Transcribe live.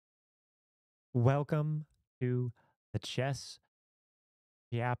Welcome to the chess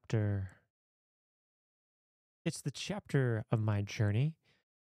chapter. It's the chapter of my journey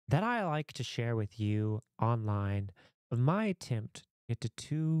that I like to share with you online of my attempt to get to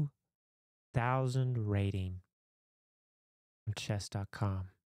 2,000 rating on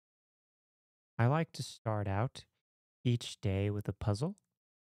chess.com. I like to start out each day with a puzzle.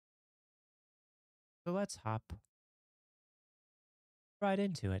 So let's hop right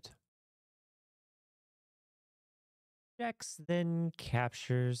into it. Checks, then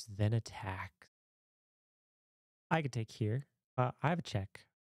captures, then attacks. I could take here. I have a check.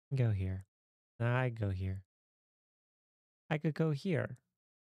 Go here. I go here. I could go here.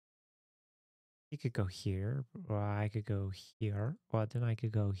 He could go here, or I could go here. Well, then I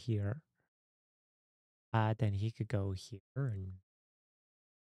could go here. Then he could go here, and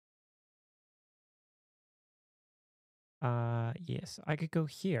yes, I could go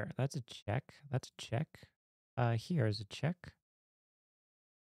here. That's a check. That's a check. Here is a check.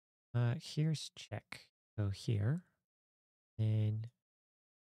 Here's check. Go here, then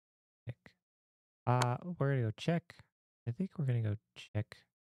check. We're gonna go check. I think we're gonna go check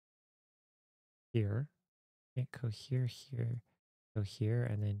here. Can't go here, here, go here,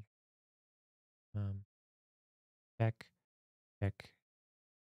 and then um check, check.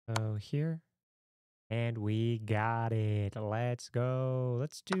 Go here. And we got it. Let's go.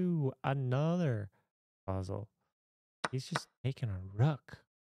 Let's do another puzzle. He's just taking a rook.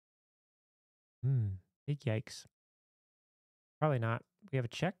 Big yikes. Probably not. We have a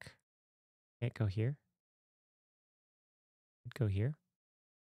check. Can't go here. Could go here.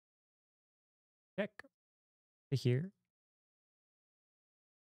 Check. To here.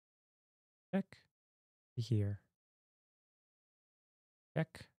 Check. To here.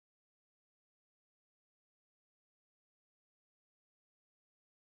 Check.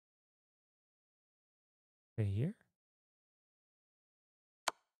 To here.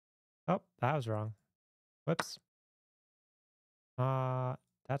 Oh, that was wrong. Whoops. Uh,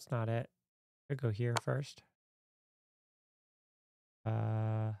 that's not it. Could go here first.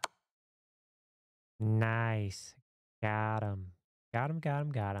 Uh, nice. Got him. Got him, got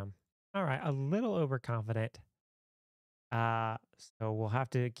him, got him. All right, a little overconfident. So we'll have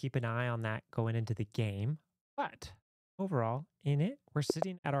to keep an eye on that going into the game. But overall, in it, we're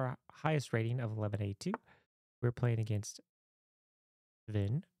sitting at our highest rating of 1182. We're playing against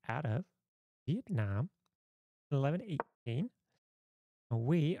Vin out of Vietnam, 1118.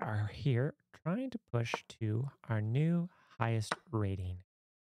 We are here trying to push to our new highest rating,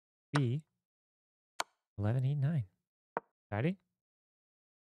 B 1189. Exciting?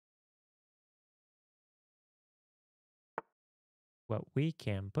 What we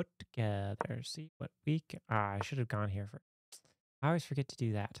can put together. See what we can. I should have gone here first. I always forget to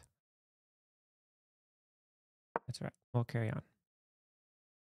do that. That's right. We'll carry on.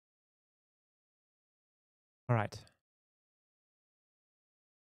 All right.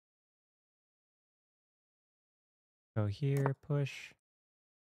 Go here, push.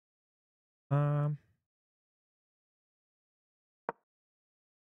 Um,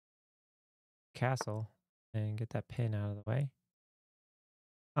 Castle and get that pin out of the way.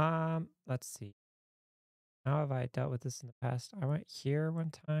 Let's see. How have I dealt with this in the past? I went here one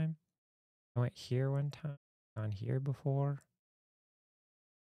time. I went here one time. Gone here before.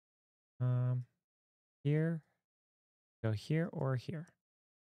 Um, Here. Go here or here.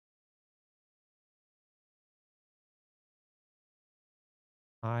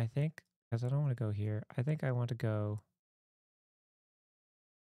 I think because I don't want to go here. I think I want to go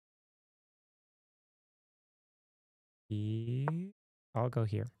here. I'll go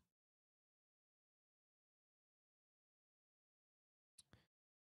here.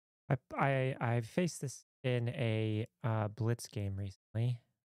 I faced this in a blitz game recently,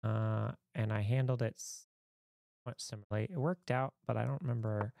 and I handled it somewhat similarly. It worked out, but I don't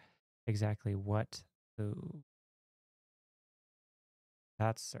remember exactly what. Ooh,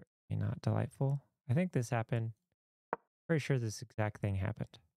 that's certainly not delightful. I think this happened. Pretty sure this exact thing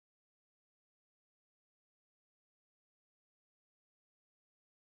happened.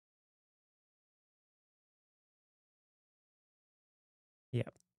 Yeah,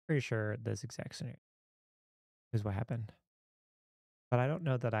 pretty sure this exact scenario is what happened. But I don't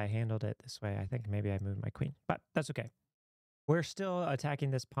know that I handled it this way. I think maybe I moved my queen, but that's okay. We're still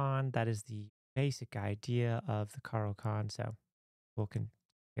attacking this pawn. That is the basic idea of the Caro Kann. So we'll can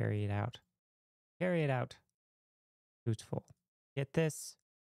carry it out. Carry it out. Beautiful. Get this.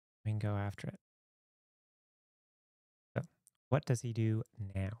 We can go after it. So what does he do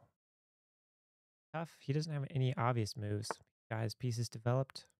now? Tough. He doesn't have any obvious moves. Got his pieces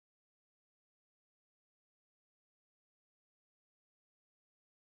developed.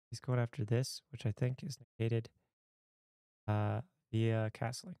 going after this, which I think is negated uh, via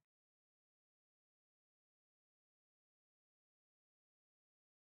castling.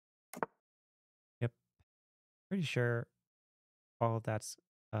 Yep, pretty sure all of that's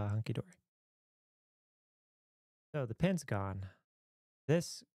hunky dory. So the pin's gone.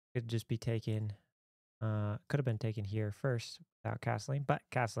 This could just be taken. Could have been taken here first without castling, but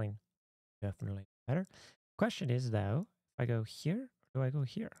castling definitely better. Question is though, if I go here, or do I go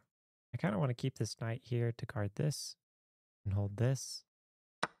here? I kind of want to keep this knight here to guard this and hold this.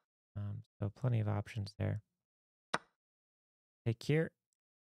 So plenty of options there. Take here.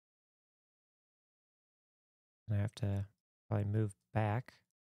 And I have to probably move back.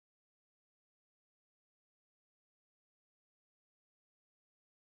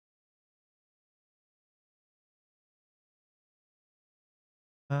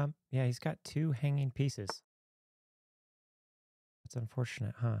 Yeah, he's got two hanging pieces. That's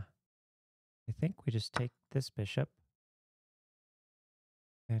unfortunate, huh? I think we just take this bishop.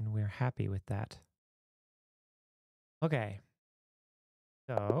 And we're happy with that. Okay.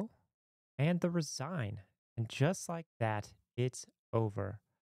 So, and the resign. And just like that, it's over.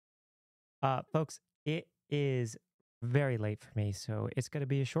 Folks, it is very late for me, so it's going to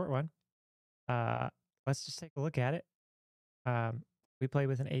be a short one. Let's just take a look at it. We play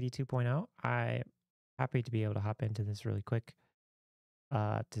with an 82.0. I'm happy to be able to hop into this really quick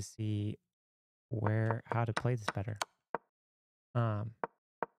to see how to play this better.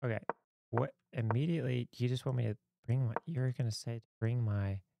 Okay. What immediately do you just want me to bring you're going to say to bring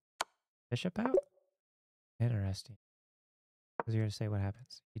my bishop out? Interesting. Because you're going to say what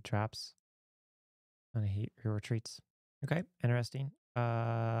happens. He drops and he retreats. Okay, interesting.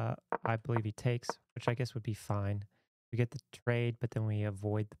 I believe he takes, which I guess would be fine. We get the trade, but then we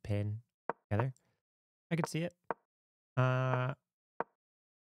avoid the pin together. I could see it.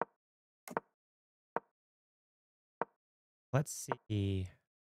 Let's see.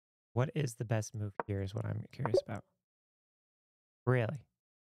 What is the best move here is what I'm curious about. Really?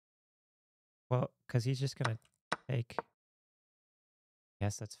 Well, because he's just going to take.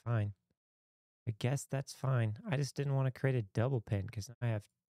 Yes, that's fine. I guess that's fine. I just didn't want to create a double pin because I have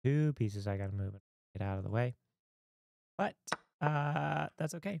two pieces I got to move and get out of the way. But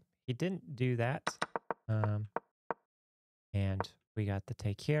that's okay. He didn't do that. And we got the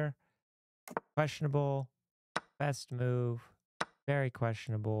take here. Questionable. Best move. Very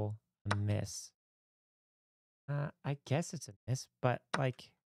questionable. A miss. I guess it's a miss, but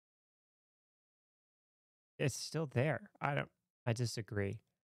like it's still there. I disagree.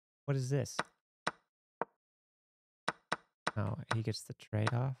 What is this? Oh, he gets the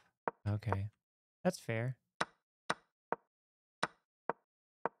trade off. Okay. That's fair.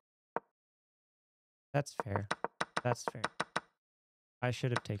 That's fair. That's fair. I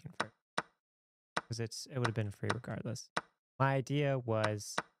should have taken free because it would have been free regardless. My idea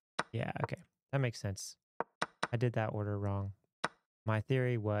was, yeah, okay, that makes sense. I did that order wrong. My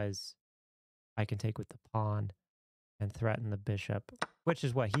theory was I can take with the pawn and threaten the bishop, which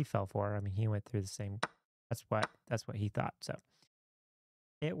is what he fell for. I mean, he went through the same. That's what he thought. So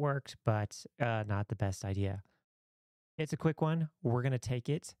it worked, but not the best idea. It's a quick one. We're gonna take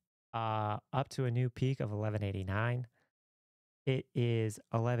it up to a new peak of 1189. It is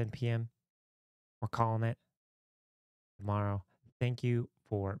 11 p.m. We're calling it tomorrow. Thank you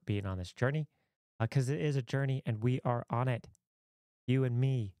for being on this journey because it is a journey and we are on it. You and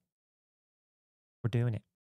me, we're doing it.